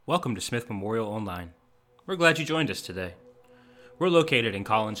Welcome to Smith Memorial Online. We're glad you joined us today. We're located in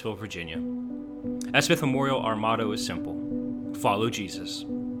Collinsville, Virginia. At Smith Memorial, our motto is simple: follow Jesus.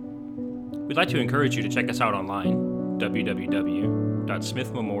 We'd like to encourage you to check us out online,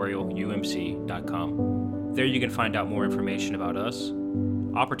 www.smithmemorialumc.com. There you can find out more information about us,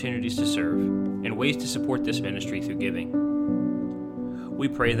 opportunities to serve, and ways to support this ministry through giving. We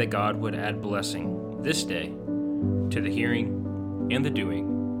pray that God would add blessing this day to the hearing and the doing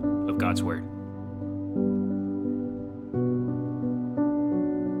of God's Word.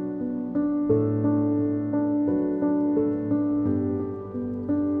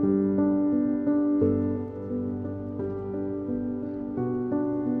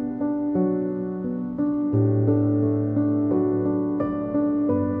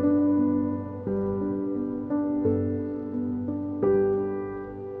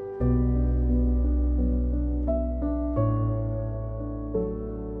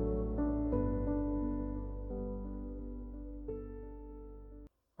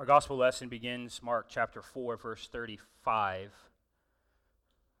 Our gospel lesson begins Mark chapter 4, verse 35.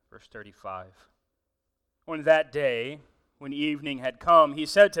 Verse 35. On that day, when evening had come, he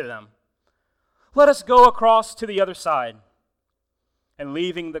said to them, "Let us go across to the other side." And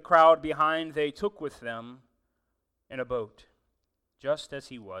leaving the crowd behind, they took with them in a boat, just as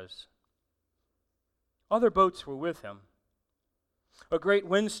he was. Other boats were with him. A great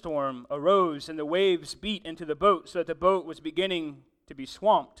windstorm arose, and the waves beat into the boat, so that the boat was beginning to be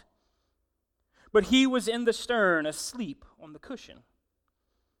swamped. But he was in the stern, asleep on the cushion.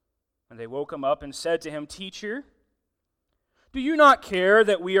 And they woke him up and said to him, "Teacher, do you not care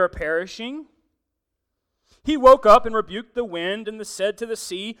that we are perishing?" He woke up and rebuked the wind and said to the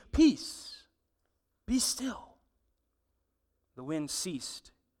sea, "Peace, be still." The wind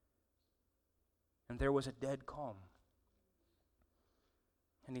ceased, and there was a dead calm.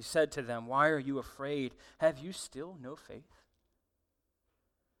 And he said to them, "Why are you afraid? Have you still no faith?"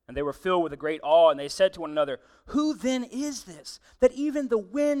 And they were filled with a great awe, and they said to one another, "Who then is this, that even the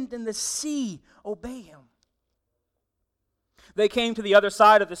wind and the sea obey him?" They came to the other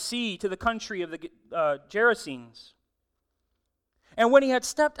side of the sea, to the country of the Gerasenes. And when he had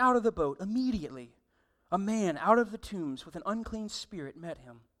stepped out of the boat, immediately a man out of the tombs with an unclean spirit met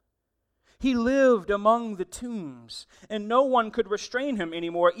him. He lived among the tombs, and no one could restrain him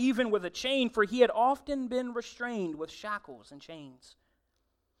anymore, even with a chain, for he had often been restrained with shackles and chains.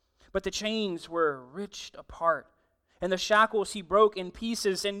 But the chains were wrenched apart, and the shackles he broke in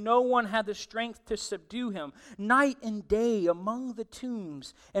pieces, and no one had the strength to subdue him. Night and day among the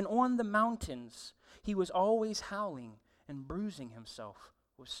tombs and on the mountains, he was always howling and bruising himself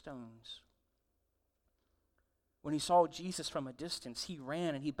with stones. When he saw Jesus from a distance, he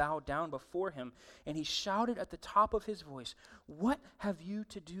ran and he bowed down before him, and he shouted at the top of his voice, "What have you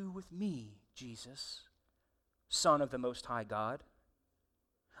to do with me, Jesus, Son of the Most High God?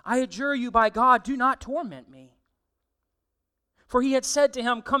 I adjure you by God, do not torment me." For he had said to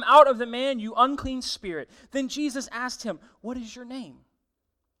him, "Come out of the man, you unclean spirit." Then Jesus asked him, "What is your name?"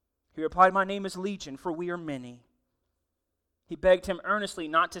 He replied, "My name is Legion, for we are many." He begged him earnestly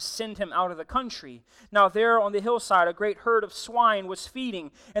not to send him out of the country. Now there on the hillside a great herd of swine was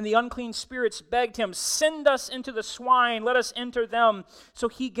feeding, and the unclean spirits begged him, "Send us into the swine, let us enter them." So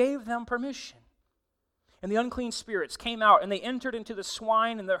he gave them permission. And the unclean spirits came out, and they entered into the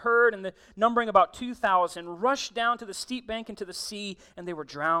swine, and the herd, and numbering about 2,000, rushed down to the steep bank into the sea, and they were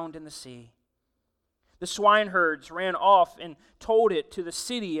drowned in the sea. The swineherds ran off and told it to the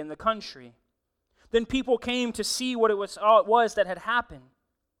city and the country. Then people came to see what it was that had happened.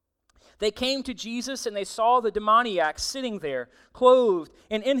 They came to Jesus, and they saw the demoniac sitting there, clothed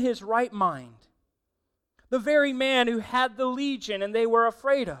and in his right mind, the very man who had the legion and they were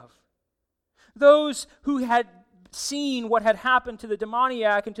afraid of. Those who had seen what had happened to the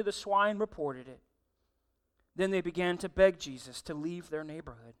demoniac and to the swine reported it. Then they began to beg Jesus to leave their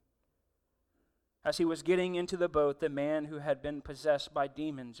neighborhood. As he was getting into the boat, the man who had been possessed by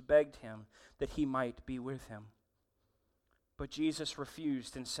demons begged him that he might be with him. But Jesus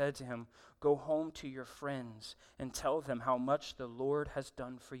refused and said to him, "Go home to your friends and tell them how much the Lord has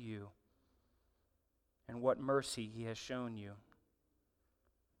done for you and what mercy he has shown you."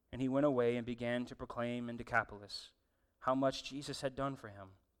 And he went away and began to proclaim in Decapolis how much Jesus had done for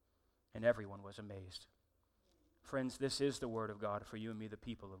him, and everyone was amazed. Friends, this is the word of God for you and me, the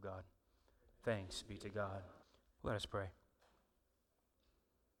people of God. Thanks be to God. Let us pray.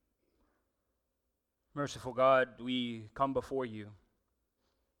 Merciful God, we come before you,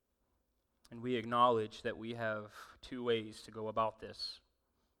 and we acknowledge that we have two ways to go about this.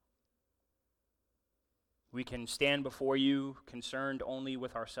 We can stand before you concerned only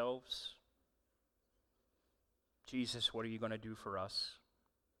with ourselves. Jesus, what are you going to do for us?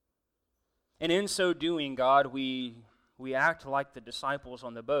 And in so doing, God, we act like the disciples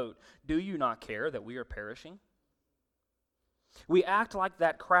on the boat. Do you not care that we are perishing? We act like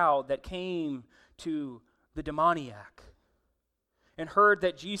that crowd that came to the demoniac and heard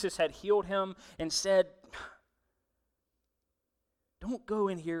that Jesus had healed him and said, "Don't go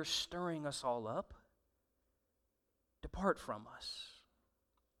in here stirring us all up. Depart from us."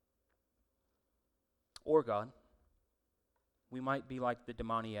 Or, God, we might be like the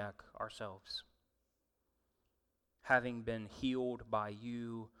demoniac ourselves. Having been healed by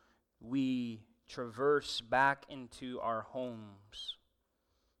you, we traverse back into our homes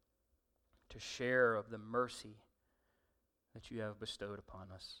to share of the mercy that you have bestowed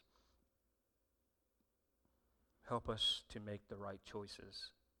upon us. Help us to make the right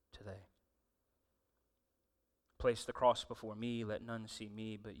choices today. Place the cross before me, let none see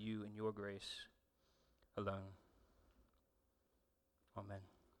me but you and your grace alone. Amen.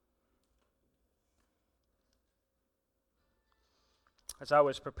 As I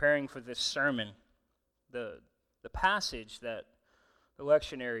was preparing for this sermon, the passage that the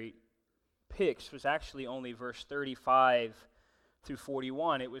lectionary picks was actually only verse 35 through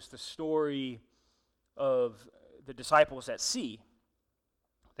 41. It was the story of the disciples at sea.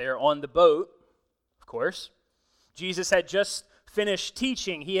 They're on the boat, of course. Jesus had just finished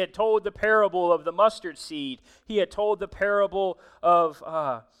teaching. He had told the parable of the mustard seed. He had told the parable of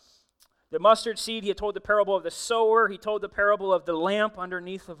the mustard seed. He had told the parable of the sower. He told the parable of the lamp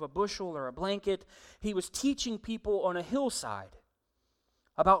underneath of a bushel or a blanket. He was teaching people on a hillside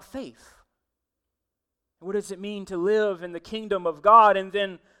about faith. What does it mean to live in the kingdom of God? And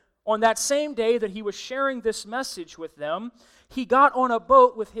then on that same day that he was sharing this message with them, he got on a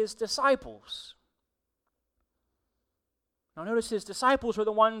boat with his disciples. Now notice his disciples were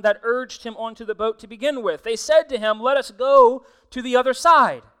the one that urged him onto the boat to begin with. They said to him, "Let us go to the other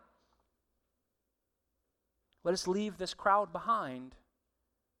side. Let us leave this crowd behind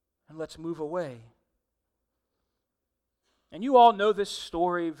and let's move away." And you all know this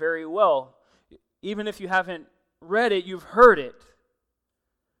story very well. Even if you haven't read it, you've heard it.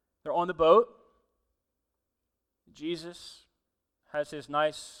 They're on the boat. Jesus has his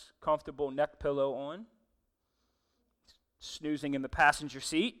nice, comfortable neck pillow on, snoozing in the passenger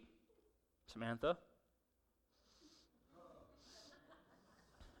seat. Samantha.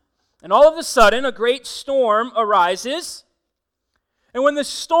 And all of a sudden, a great storm arises. And when the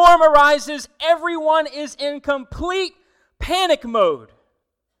storm arises, everyone is in complete panic mode.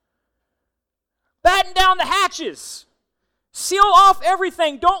 Batten down the hatches. Seal off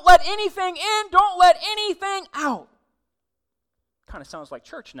everything. Don't let anything in. Don't let anything out. Kind of sounds like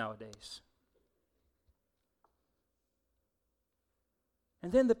church nowadays.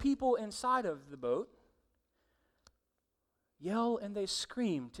 And then the people inside of the boat yell and they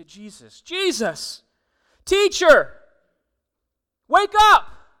scream to Jesus, "Jesus, teacher, wake up!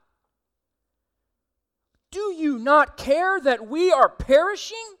 Do you not care that we are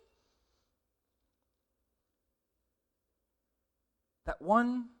perishing?" That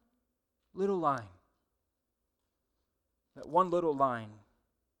one little line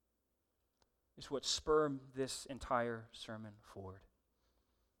is what spurred this entire sermon forward.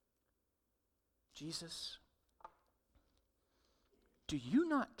 Jesus, do you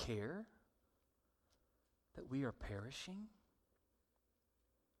not care that we are perishing?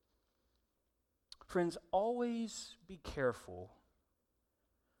 Friends, always be careful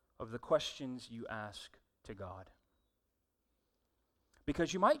of the questions you ask to God,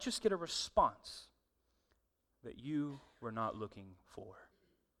 because you might just get a response that you were not looking for.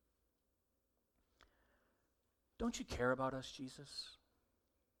 Don't you care about us, Jesus?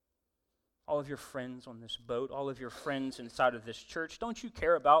 All of your friends on this boat, all of your friends inside of this church, don't you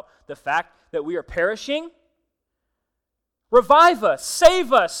care about the fact that we are perishing? Revive us,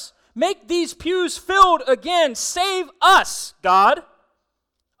 save us, make these pews filled again. Save us, God.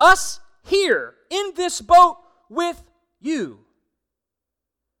 Us here in this boat with you.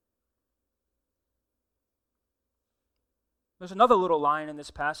 There's another little line in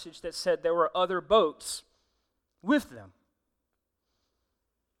this passage that said there were other boats with them.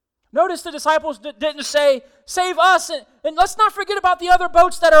 Notice the disciples didn't say, "Save us," and let's not forget about the other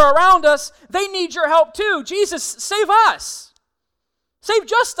boats that are around us. They need your help too. Jesus, save us. Save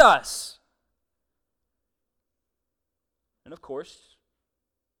just us. And of course,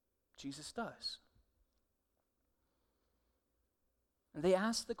 Jesus does. And they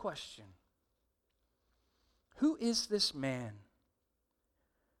ask the question, "Who is this man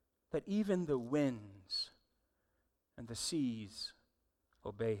that even the winds and the seas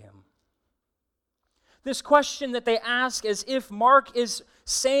obey him. This question that they ask as if Mark is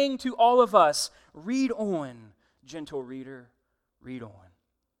saying to all of us, read on, gentle reader, read on.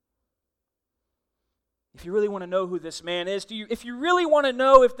 If you really want to know who this man is, if you really want to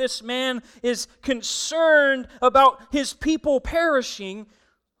know if this man is concerned about his people perishing,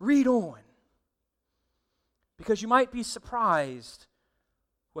 read on. Because you might be surprised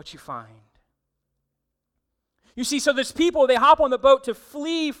what you find. You see, so this people, they hop on the boat to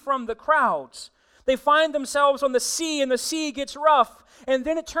flee from the crowds. They find themselves on the sea, and the sea gets rough. And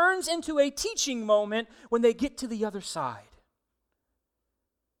then it turns into a teaching moment when they get to the other side.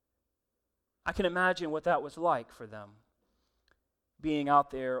 I can imagine what that was like for them, being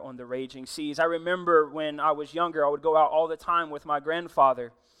out there on the raging seas. I remember when I was younger, I would go out all the time with my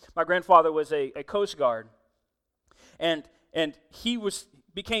grandfather. My grandfather was a Coast Guard, and he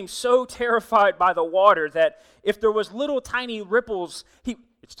became so terrified by the water that if there was little tiny ripples,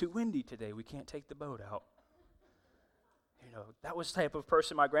 it's too windy today, we can't take the boat out. That was the type of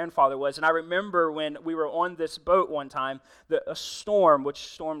person my grandfather was. And I remember when we were on this boat one time, a storm, which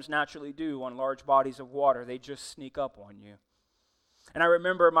storms naturally do on large bodies of water, they just sneak up on you. And I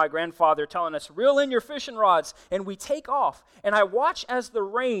remember my grandfather telling us, reel in your fishing rods, and we take off. And I watch as the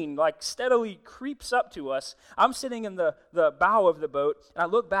rain steadily creeps up to us. I'm sitting in the bow of the boat, and I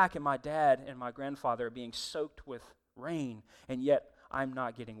look back, and my dad and my grandfather are being soaked with rain, and yet I'm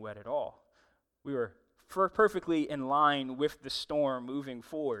not getting wet at all. We were perfectly in line with the storm moving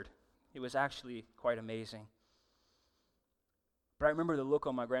forward. It was actually quite amazing. But I remember the look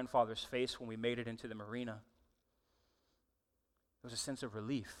on my grandfather's face when we made it into the marina. There was a sense of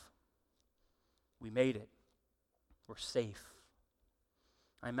relief. We made it. We're safe.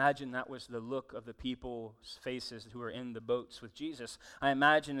 I imagine that was the look of the people's faces who were in the boats with Jesus. I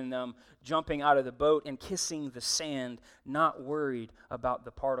imagine them jumping out of the boat and kissing the sand, not worried about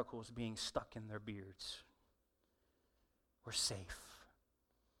the particles being stuck in their beards. We're safe.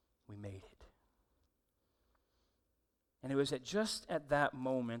 We made it. And it was just at that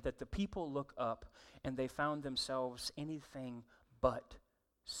moment that the people look up and they found themselves anything but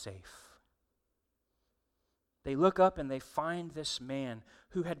safe. They look up and they find this man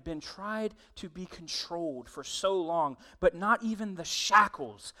who had been tried to be controlled for so long, but not even the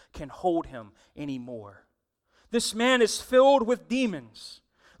shackles can hold him anymore. This man is filled with demons.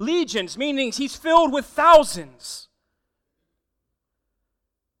 Legions, meaning he's filled with thousands.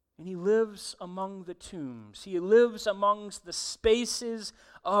 And he lives among the tombs. He lives amongst the spaces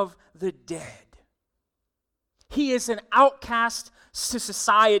of the dead. He is an outcast to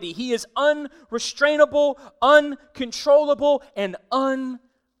society. He is unrestrainable, uncontrollable, and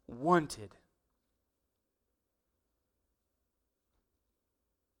unwanted.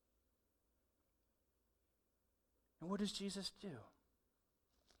 And what does Jesus do?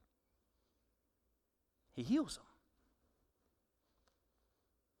 He heals him.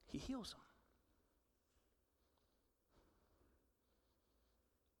 He heals him.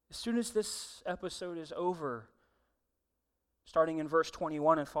 As soon as this episode is over, starting in verse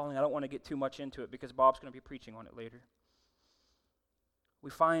 21 and following, I don't want to get too much into it because Bob's going to be preaching on it later. We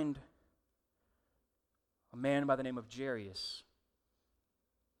find a man by the name of Jairus.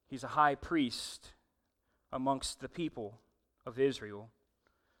 He's a high priest amongst the people of Israel,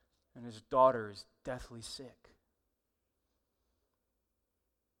 and his daughter is deathly sick.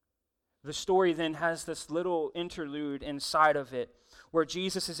 The story then has this little interlude inside of it where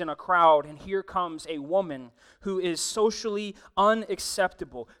Jesus is in a crowd, and here comes a woman who is socially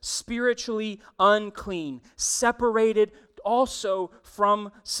unacceptable, spiritually unclean, separated also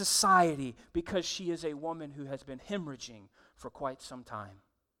from society because she is a woman who has been hemorrhaging for quite some time.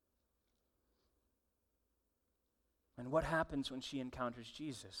 And what happens when she encounters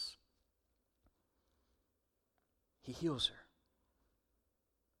Jesus? He heals her.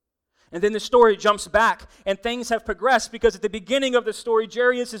 And then the story jumps back, and things have progressed because at the beginning of the story,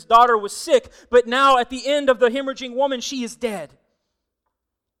 Jairus' daughter was sick, but now at the end of the hemorrhaging woman, she is dead.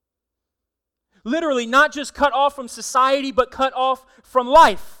 Literally, not just cut off from society, but cut off from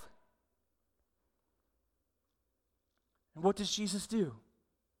life. And what does Jesus do?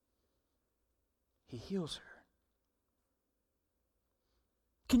 He heals her.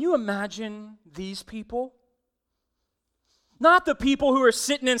 Can you imagine these people? Not the people who are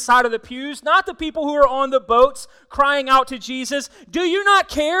sitting inside of the pews, not the people who are on the boats crying out to Jesus, do you not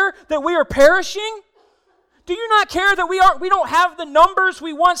care that we are perishing? Do you not care that we don't have the numbers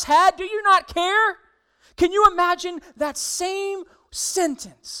we once had? Do you not care? Can you imagine that same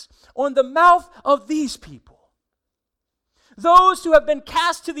sentence on the mouth of these people? those who have been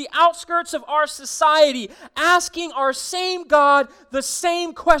cast to the outskirts of our society, asking our same God the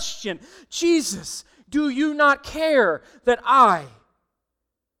same question. Jesus, do you not care that I,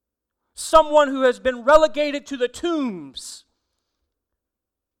 someone who has been relegated to the tombs,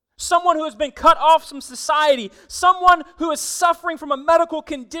 someone who has been cut off from society, someone who is suffering from a medical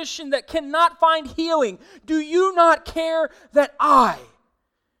condition that cannot find healing, do you not care that I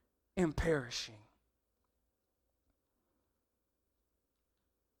am perishing?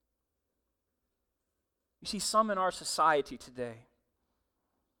 You see, some in our society today,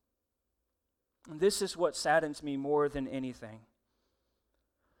 and this is what saddens me more than anything,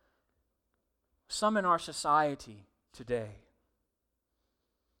 some in our society today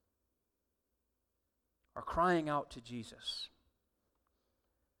are crying out to Jesus.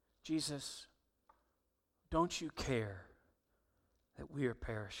 Jesus, don't you care that we are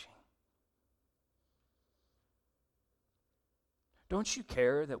perishing? Don't you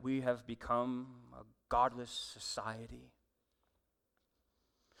care that we have become a godless society?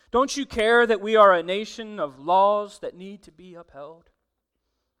 Don't you care that we are a nation of laws that need to be upheld?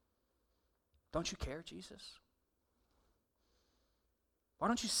 Don't you care, Jesus? Why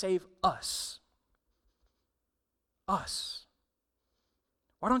don't you save us? Us.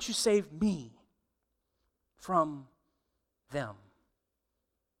 Why don't you save me from them?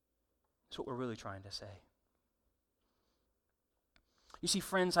 That's what we're really trying to say. You see,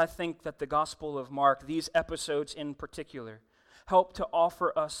 friends, I think that the Gospel of Mark, these episodes in particular, help to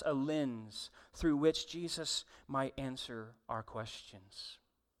offer us a lens through which Jesus might answer our questions.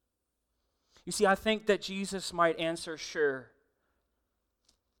 You see, I think that Jesus might answer, sure,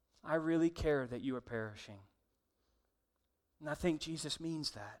 I really care that you are perishing. And I think Jesus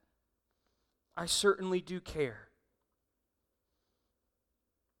means that. I certainly do care.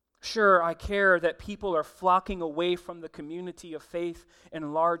 Sure, I care that people are flocking away from the community of faith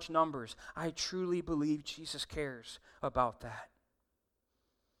in large numbers. I truly believe Jesus cares about that.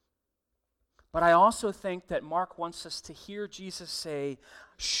 But I also think that Mark wants us to hear Jesus say,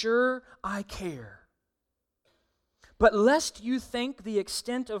 sure, I care. But lest you think the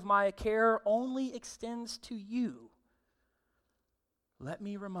extent of my care only extends to you, let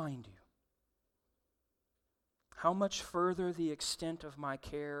me remind you how much further the extent of my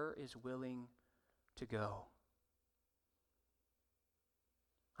care is willing to go.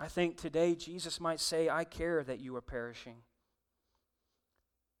 I think today Jesus might say, I care that you are perishing.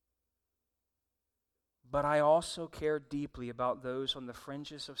 But I also care deeply about those on the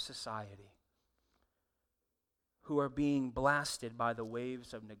fringes of society who are being blasted by the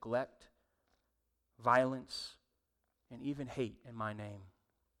waves of neglect, violence, and even hate in my name.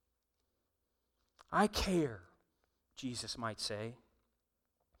 I care, Jesus might say.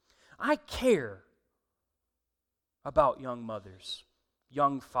 I care about young mothers,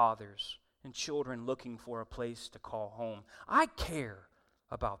 young fathers, and children looking for a place to call home. I care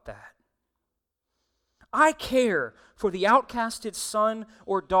about that. I care for the outcasted son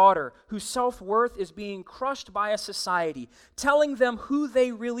or daughter whose self-worth is being crushed by a society, telling them who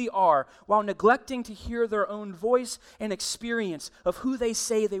they really are while neglecting to hear their own voice and experience of who they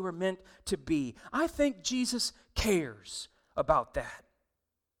say they were meant to be. I think Jesus cares about that.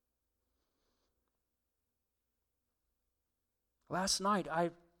 Last night, I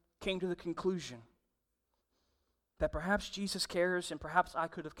came to the conclusion that perhaps Jesus cares and perhaps I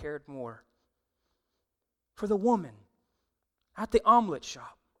could have cared more for the woman at the omelet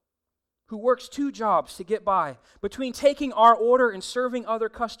shop who works 2 jobs to get by. Between taking our order and serving other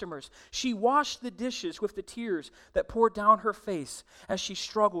customers, she washed the dishes with the tears that poured down her face as she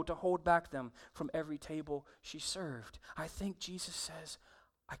struggled to hold back them from every table she served. I think Jesus says,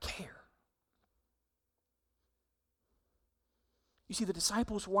 I care. You see, the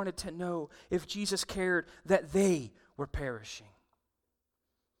disciples wanted to know if Jesus cared that they were perishing.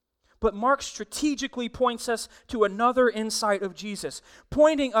 But Mark strategically points us to another insight of Jesus,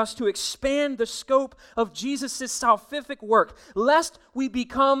 pointing us to expand the scope of Jesus' salvific work, lest we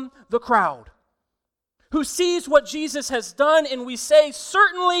become the crowd who sees what Jesus has done and we say,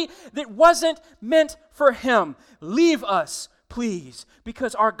 certainly that wasn't meant for him. Leave us, please,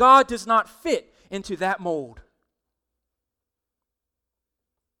 because our God does not fit into that mold.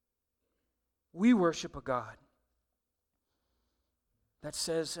 We worship a God that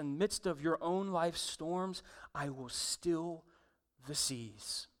says, in the midst of your own life's storms, I will still the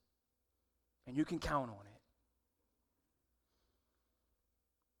seas. And you can count on it.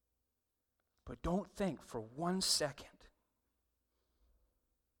 But don't think for 1 second,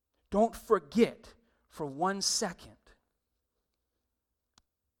 don't forget for 1 second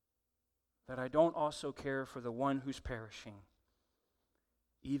that I don't also care for the one who's perishing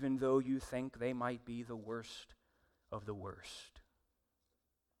even though you think they might be the worst of the worst.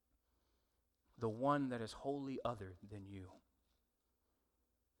 The one that is wholly other than you.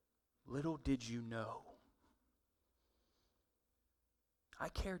 Little did you know, I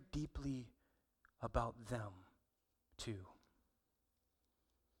care deeply about them too.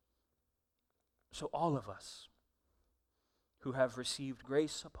 So all of us who have received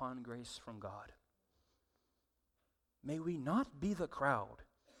grace upon grace from God, may we not be the crowd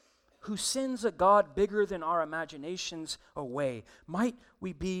who sends a God bigger than our imaginations away. Might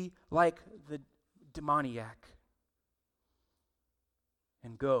we be like the demoniac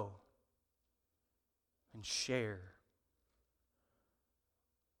and go and share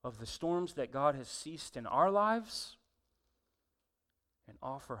of the storms that God has ceased in our lives and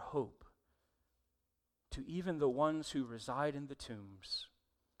offer hope to even the ones who reside in the tombs,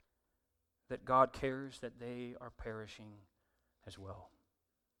 that God cares that they are perishing as well.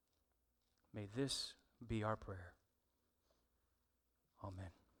 May this be our prayer.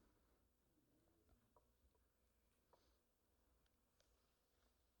 Amen.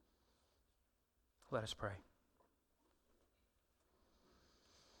 Let us pray.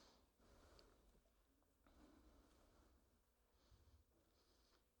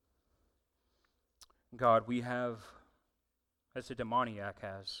 God, we have, as the demoniac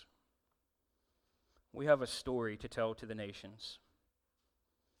has, we have a story to tell to the nations.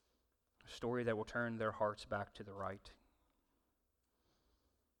 A story that will turn their hearts back to the right.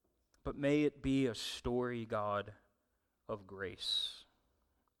 But may it be a story, God, of grace,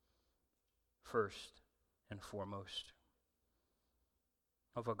 first and foremost.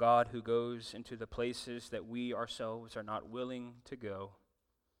 Of a God who goes into the places that we ourselves are not willing to go,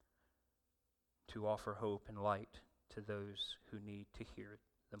 to offer hope and light to those who need to hear it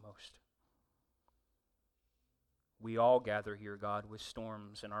the most. We all gather here, God, with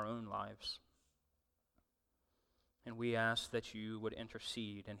storms in our own lives. And we ask that you would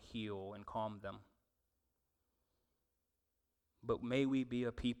intercede and heal and calm them. But may we be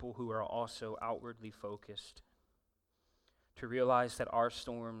a people who are also outwardly focused, to realize that our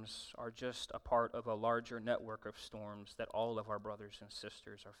storms are just a part of a larger network of storms that all of our brothers and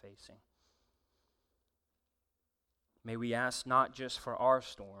sisters are facing. May we ask not just for our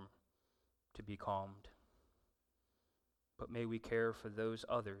storm to be calmed, but may we care for those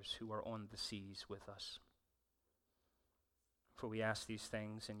others who are on the seas with us. For we ask these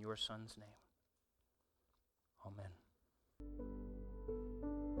things in your Son's name.